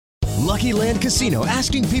Lucky Land Casino,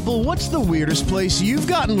 asking people, what's the weirdest place you've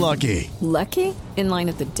gotten lucky? Lucky? In line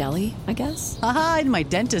at the deli, I guess? Aha, in my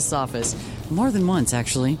dentist's office. More than once,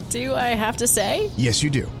 actually. Do I have to say? Yes, you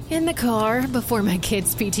do. In the car before my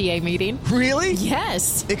kids' PTA meeting. Really?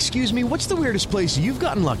 Yes. Excuse me, what's the weirdest place you've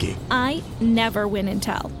gotten lucky? I never win and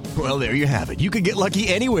tell. Well, there you have it. You can get lucky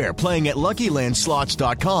anywhere, playing at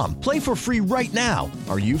LuckyLandSlots.com. Play for free right now.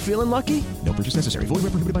 Are you feeling lucky? No purchase necessary. Void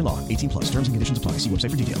where prohibited by law. 18 plus. Terms and conditions apply. See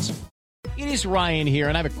website for details. It is Ryan here,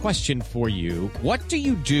 and I have a question for you. What do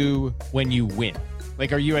you do when you win?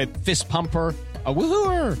 Like, are you a fist pumper, a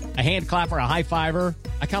woohooer, a hand clapper, a high fiver?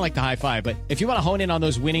 I kind of like the high five, but if you want to hone in on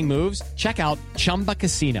those winning moves, check out Chumba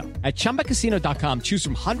Casino. At ChumbaCasino.com, choose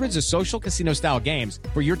from hundreds of social casino-style games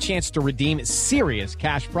for your chance to redeem serious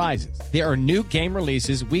cash prizes. There are new game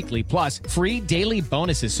releases weekly, plus free daily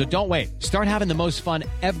bonuses. So don't wait. Start having the most fun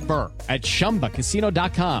ever at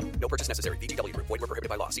ChumbaCasino.com. No purchase necessary. VGW. Void where prohibited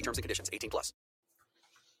by law. See terms and conditions. 18 plus.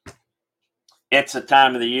 It's the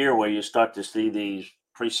time of the year where you start to see these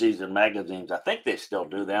preseason magazines. I think they still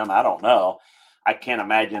do them. I don't know. I can't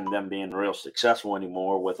imagine them being real successful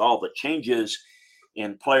anymore with all the changes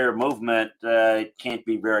in player movement. It can't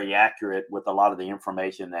be very accurate with a lot of the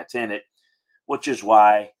information that's in it, which is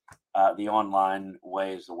why the online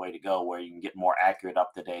way is the way to go, where you can get more accurate,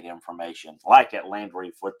 up-to-date information, like at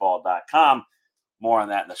LandryFootball.com. More on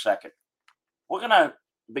that in a second. We're going to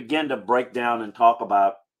begin to break down and talk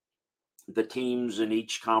about the teams in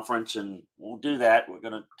each conference, and we'll do that. We're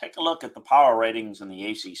going to take a look at the power ratings in the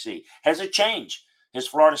ACC. Has it changed? Has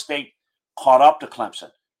Florida State caught up to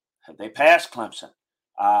Clemson? Have they passed Clemson?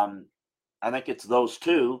 I think it's those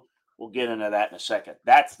two. We'll get into that in a second.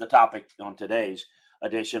 That's the topic on today's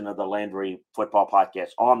edition of the Landry Football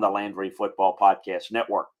Podcast on the Landry Football Podcast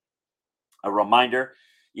Network. A reminder,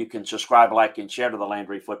 you can subscribe, like, and share to the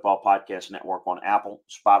Landry Football Podcast Network on Apple,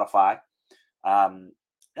 Spotify.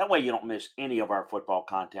 That way you don't miss any of our football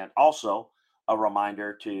content. Also, a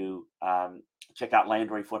reminder to check out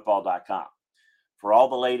LandryFootball.com for all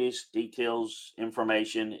the latest details,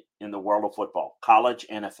 information in the world of football, college,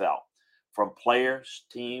 NFL. From players,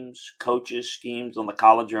 teams, coaches, schemes on the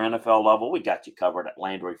college or NFL level, we got you covered at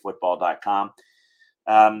LandryFootball.com.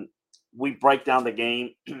 We break down the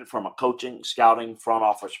game from a coaching, scouting, front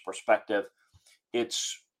office perspective.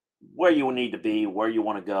 It's where you need to be, where you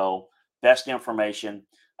want to go, best information.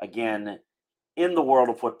 Again, in the world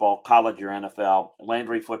of football, college or NFL,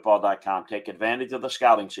 LandryFootball.com. Take advantage of the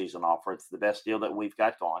scouting season offer. It's the best deal that we've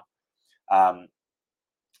got going.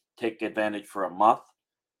 Take advantage for a month.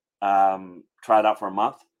 Try it out for a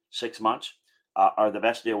month, 6 months. Or the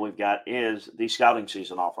best deal we've got is the scouting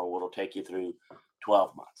season offer, which will take you through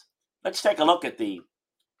 12 months. Let's take a look at the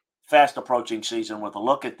fast approaching season with a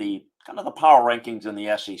look at the kind of the power rankings in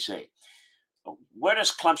the SEC. Where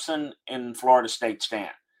does Clemson and Florida State stand?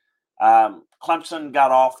 Clemson got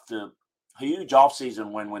off the huge offseason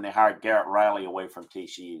when they hired Garrett Riley away from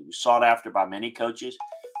TCU. He was sought after by many coaches,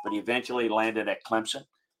 but he eventually landed at Clemson.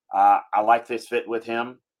 I like this fit with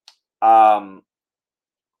him.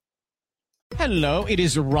 Hello, it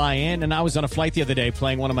is Ryan, and I was on a flight the other day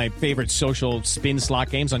playing one of my favorite social spin slot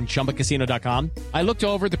games on ChumbaCasino.com. I looked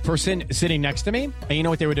over at the person sitting next to me, and you know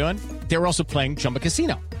what they were doing? They were also playing Chumba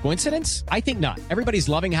Casino. Coincidence? I think not. Everybody's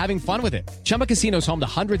loving having fun with it. Chumba Casino is home to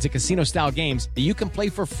hundreds of casino-style games that you can play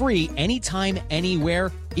for free anytime,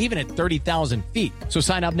 anywhere, even at 30,000 feet. So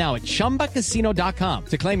sign up now at ChumbaCasino.com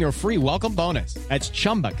to claim your free welcome bonus. That's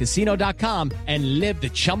ChumbaCasino.com and live the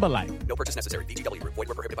Chumba life. No purchase necessary. VGW. Void where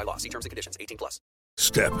prohibited by law. See terms and conditions. 18 plus.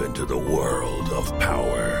 Step into the world of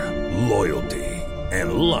power, loyalty,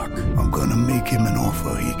 and luck. I'm gonna make him an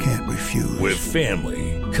offer he can't refuse. With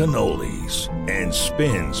family, cannolis, and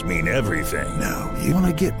spins mean everything. Now, you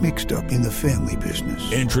wanna get mixed up in the family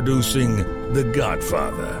business. Introducing The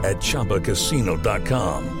Godfather at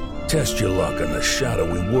ChumbaCasino.com. Test your luck in the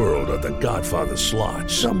shadowy world of The Godfather slot.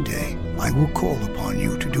 Someday, I will call upon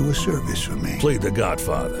you to do a service for me. Play The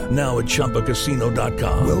Godfather now at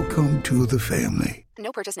ChumbaCasino.com. Welcome to the family.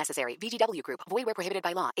 No purchase necessary. VGW Group. Void where prohibited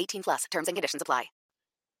by law. 18 plus. Terms and conditions apply.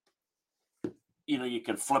 You know, you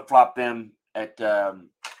can flip-flop them at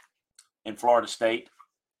in Florida State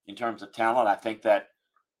in terms of talent. I think that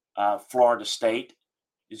Florida State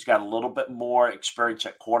has got a little bit more experience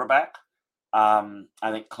at quarterback. I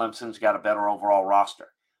think Clemson's got a better overall roster.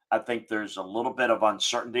 I think there's a little bit of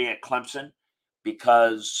uncertainty at Clemson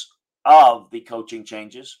because of the coaching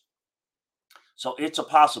changes. So it's a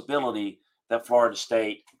possibility that Florida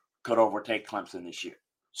State could overtake Clemson this year.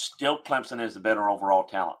 Still, Clemson is the better overall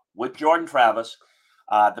talent. With Jordan Travis,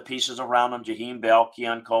 the pieces around him, Jaheim Bell,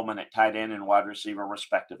 Keon Coleman at tight end and wide receiver,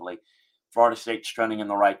 respectively. Florida State's trending in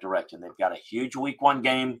the right direction. They've got a huge week 1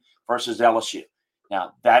 game versus LSU.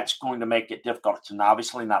 Now, that's going to make it difficult. It's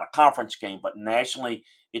obviously not a conference game, but nationally,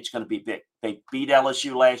 it's going to be big. They beat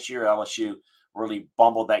LSU last year. LSU really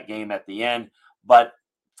bumbled that game at the end, but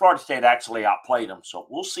Florida State actually outplayed them. So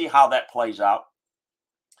we'll see how that plays out.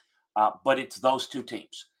 But it's those two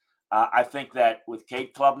teams. I think that with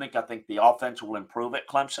Cade Klubnik, I think the offense will improve at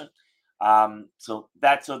Clemson. So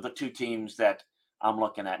that's the two teams that I'm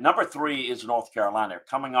looking at. Number 3 is North Carolina. They're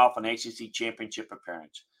coming off an ACC championship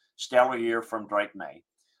appearance. Stellar year from Drake May.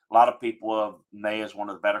 A lot of people have May as one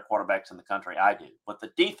of the better quarterbacks in the country. I do. But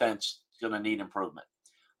the defense is going to need improvement.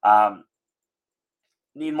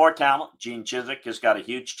 Need more talent. Gene Chizik has got a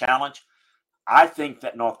huge challenge. I think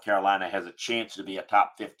that North Carolina has a chance to be a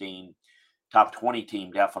top 15, top 20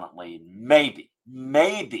 team, definitely. Maybe,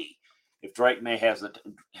 if Drake May has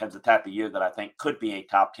the type of year that I think could be a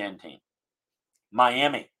top 10 team.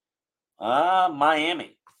 Miami.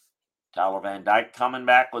 Tyler Van Dyke coming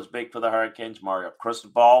back was big for the Hurricanes. Mario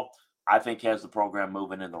Cristobal, I think, has the program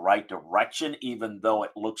moving in the right direction, even though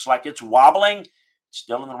it looks like it's wobbling. It's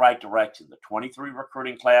still in the right direction. The 23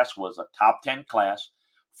 recruiting class was a top 10 class,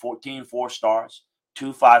 14 4-stars,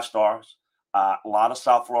 2 5-stars. A lot of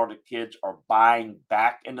South Florida kids are buying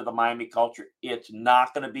back into the Miami culture. It's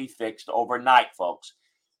not going to be fixed overnight, folks.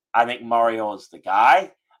 I think Mario is the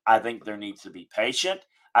guy. I think there needs to be patience.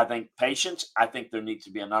 I think there needs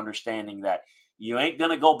to be an understanding that you ain't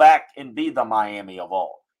going to go back and be the Miami of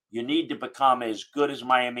old. You need to become as good as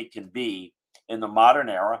Miami can be in the modern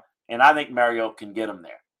era, and I think Mario can get them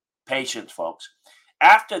there. Patience, folks.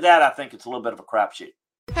 After that, I think it's a little bit of a crapshoot.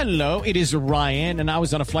 Hello, it is Ryan, and I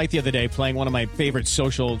was on a flight the other day playing one of my favorite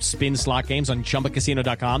social spin slot games on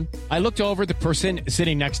ChumbaCasino.com. I looked over at the person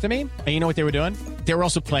sitting next to me, and you know what they were doing? They were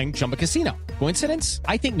also playing Chumba Casino. Coincidence?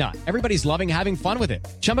 I think not. Everybody's loving having fun with it.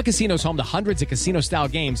 Chumba Casino is home to hundreds of casino-style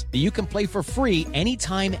games that you can play for free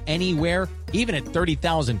anytime, anywhere, even at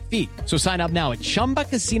 30,000 feet. So sign up now at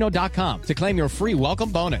ChumbaCasino.com to claim your free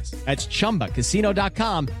welcome bonus. That's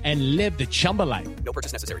ChumbaCasino.com and live the Chumba life. No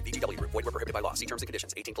purchase necessary. VGW. Void where prohibited by law. See terms and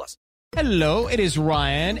conditions. 18+. Hello, it is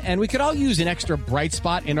Ryan, and we could all use an extra bright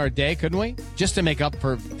spot in our day, couldn't we? Just to make up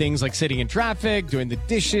for things like sitting in traffic, doing the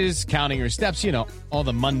dishes, counting your steps, all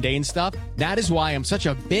the mundane stuff. That is why I'm such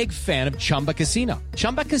a big fan of Chumba Casino.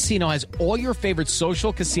 Chumba Casino has all your favorite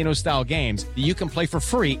social casino-style games that you can play for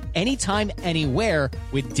free anytime, anywhere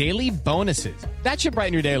with daily bonuses. That should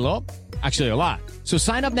brighten your day a little. Actually, a lot. So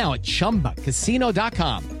sign up now at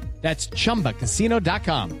ChumbaCasino.com. That's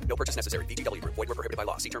ChumbaCasino.com. No purchase necessary. VGW. Void where prohibited by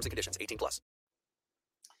law. See terms and conditions. 18+.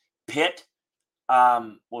 Pitt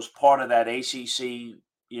was part of that ACC,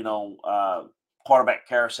 quarterback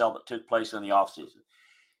carousel that took place in the offseason.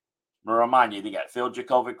 I'm going to remind you, they got Phil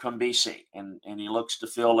Jakovic from BC, and he looks to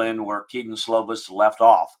fill in where Keaton Slovis left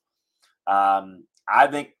off. I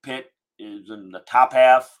think Pitt is in the top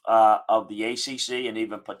half of the ACC and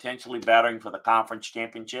even potentially battling for the conference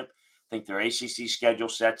championship. I think their ACC schedule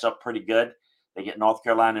sets up pretty good. They get North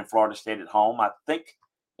Carolina and Florida State at home. I think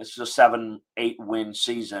it's a 7-8 win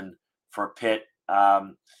season for Pitt.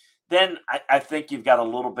 Then I think you've got a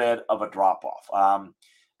little bit of a drop-off.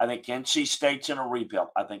 I think NC State's in a rebuild.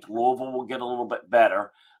 I think Louisville will get a little bit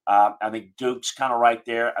better. I think Duke's kind of right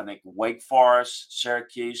there. I think Wake Forest,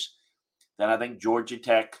 Syracuse. Then I think Georgia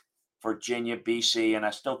Tech, Virginia, BC, and I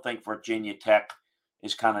still think Virginia Tech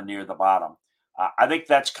is kind of near the bottom. I think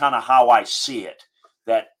that's kind of how I see it.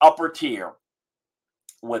 That upper tier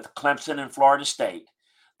with Clemson and Florida State,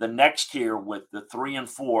 the next tier with the 3 and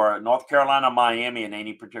 4, North Carolina, Miami in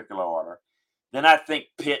any particular order. Then I think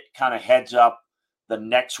Pitt kind of heads up the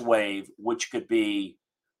next wave, which could be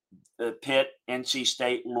Pitt, NC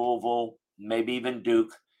State, Louisville, maybe even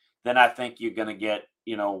Duke. Then I think you're going to get,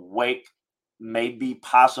 Wake, maybe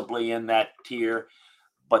possibly in that tier,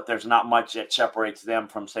 but there's not much that separates them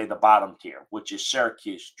from, say, the bottom tier, which is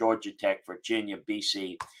Syracuse, Georgia Tech, Virginia,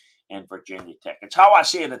 BC, and Virginia Tech. It's how I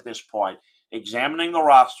see it at this point. Examining the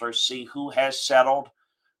roster, see who has settled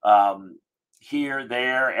here,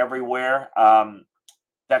 there, everywhere.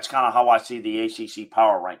 That's kind of how I see the ACC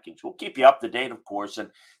power rankings. We'll keep you up to date, of course.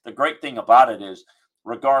 And the great thing about it is,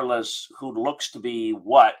 regardless who looks to be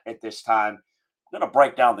what at this time, I'm going to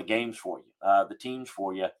break down the games for you, the teams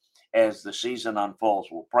for you as the season unfolds.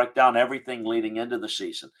 We'll break down everything leading into the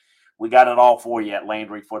season. We got it all for you at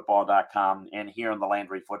LandryFootball.com and here on the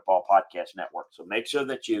Landry Football Podcast Network. So make sure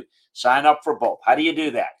that you sign up for both. How do you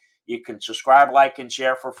do that? You can subscribe, like, and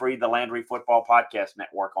share for free the Landry Football Podcast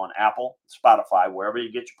Network on Apple, Spotify, wherever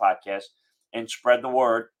you get your podcasts, and spread the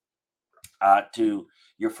word to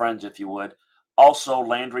your friends, if you would. Also,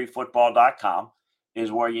 LandryFootball.com.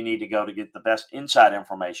 is where you need to go to get the best inside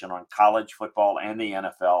information on college football and the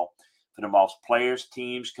NFL. If it involves players,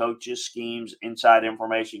 teams, coaches, schemes, inside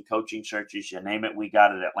information, coaching searches, you name it, we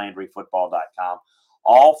got it at LandryFootball.com.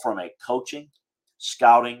 All from a coaching,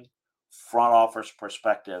 scouting, front office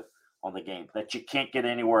perspective on the game that you can't get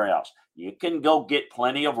anywhere else. You can go get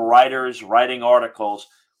plenty of writers writing articles.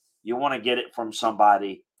 You want to get it from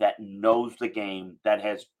somebody that knows the game, that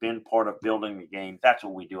has been part of building the game. That's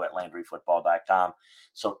what we do at LandryFootball.com.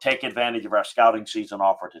 So take advantage of our scouting season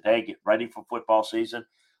offer today. Get ready for football season.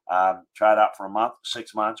 Try it out for a month,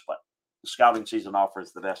 6 months, but the scouting season offer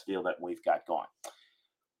is the best deal that we've got going.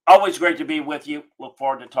 Always great to be with you. Look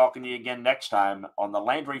forward to talking to you again next time on the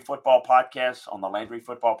Landry Football Podcast, on the Landry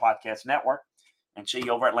Football Podcast Network, and see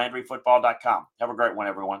you over at LandryFootball.com. Have a great one,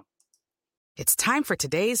 everyone. It's time for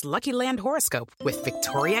today's Lucky Land horoscope with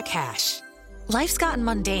Victoria Cash. Life's gotten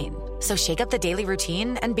mundane, so shake up the daily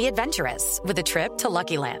routine and be adventurous with a trip to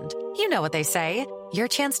Lucky Land. You know what they say. Your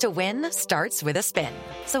chance to win starts with a spin.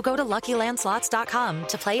 So go to LuckyLandSlots.com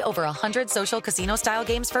to play over 100 social casino-style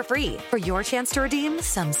games for free for your chance to redeem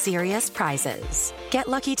some serious prizes. Get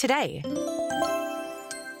lucky today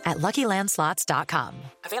at LuckyLandSlots.com.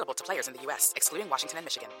 Available to players in the U.S., excluding Washington and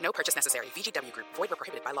Michigan. No purchase necessary. VGW Group. Void where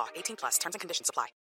prohibited by law. 18+. Terms and conditions apply.